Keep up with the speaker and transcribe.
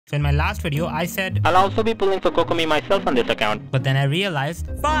So in my last video, I said I'll also be pulling for Kokomi myself on this account. But then I realized,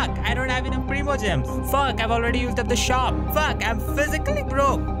 fuck, I don't have enough Primo Gems. Fuck, I've already used up the shop. Fuck, I'm physically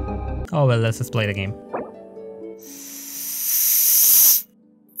broke. Oh well, let's just play the game.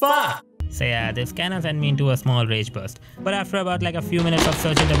 Fuck! So yeah, this kinda sent me into a small rage burst. But after about like a few minutes of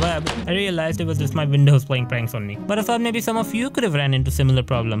searching the web, I realized it was just my Windows playing pranks on me. But I thought maybe some of you could have ran into similar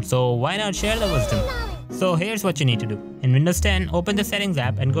problems, so why not share the wisdom? So here's what you need to do. In Windows 10, open the Settings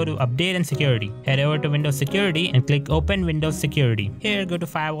app and go to Update and Security. Head over to Windows Security and click Open Windows Security. Here, go to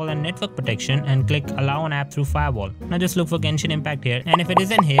Firewall and Network Protection and click Allow an app through Firewall. Now just look for Genshin Impact here, and if it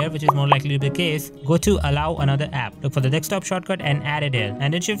isn't here, which is more likely to be the case, go to Allow another app. Look for the desktop shortcut and add it here,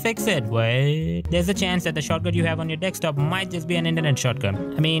 and it should fix it. Wait, there's a chance that the shortcut you have on your desktop might just be an internet shortcut.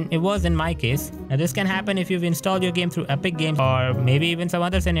 I mean, it was in my case. Now this can happen if you've installed your game through Epic Games or maybe even some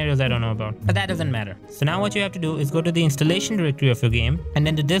other scenarios I don't know about. But that doesn't matter. So now what you have to do is go to the installation directory of your game and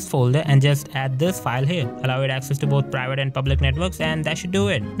then to this folder and just add this file here. Allow it access to both private and public networks, and that should do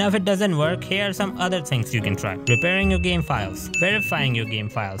it. Now if it doesn't work, here are some other things you can try. Repairing your game files, verifying your game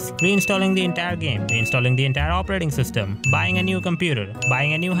files, reinstalling the entire game, reinstalling the entire operating system, buying a new computer,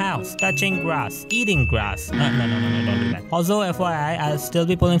 buying a new house, touching grass, eating grass. No, don't do that. Also FYI, I'll still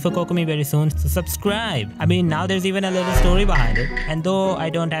be pulling for Kokomi very soon, so subscribe. I mean, now there's even a little story behind it, and though I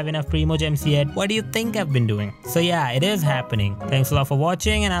don't have enough Primo Gems yet, what do you think I've been doing? So yeah, it is happening. Thanks a lot for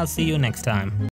watching, and I'll see you next time.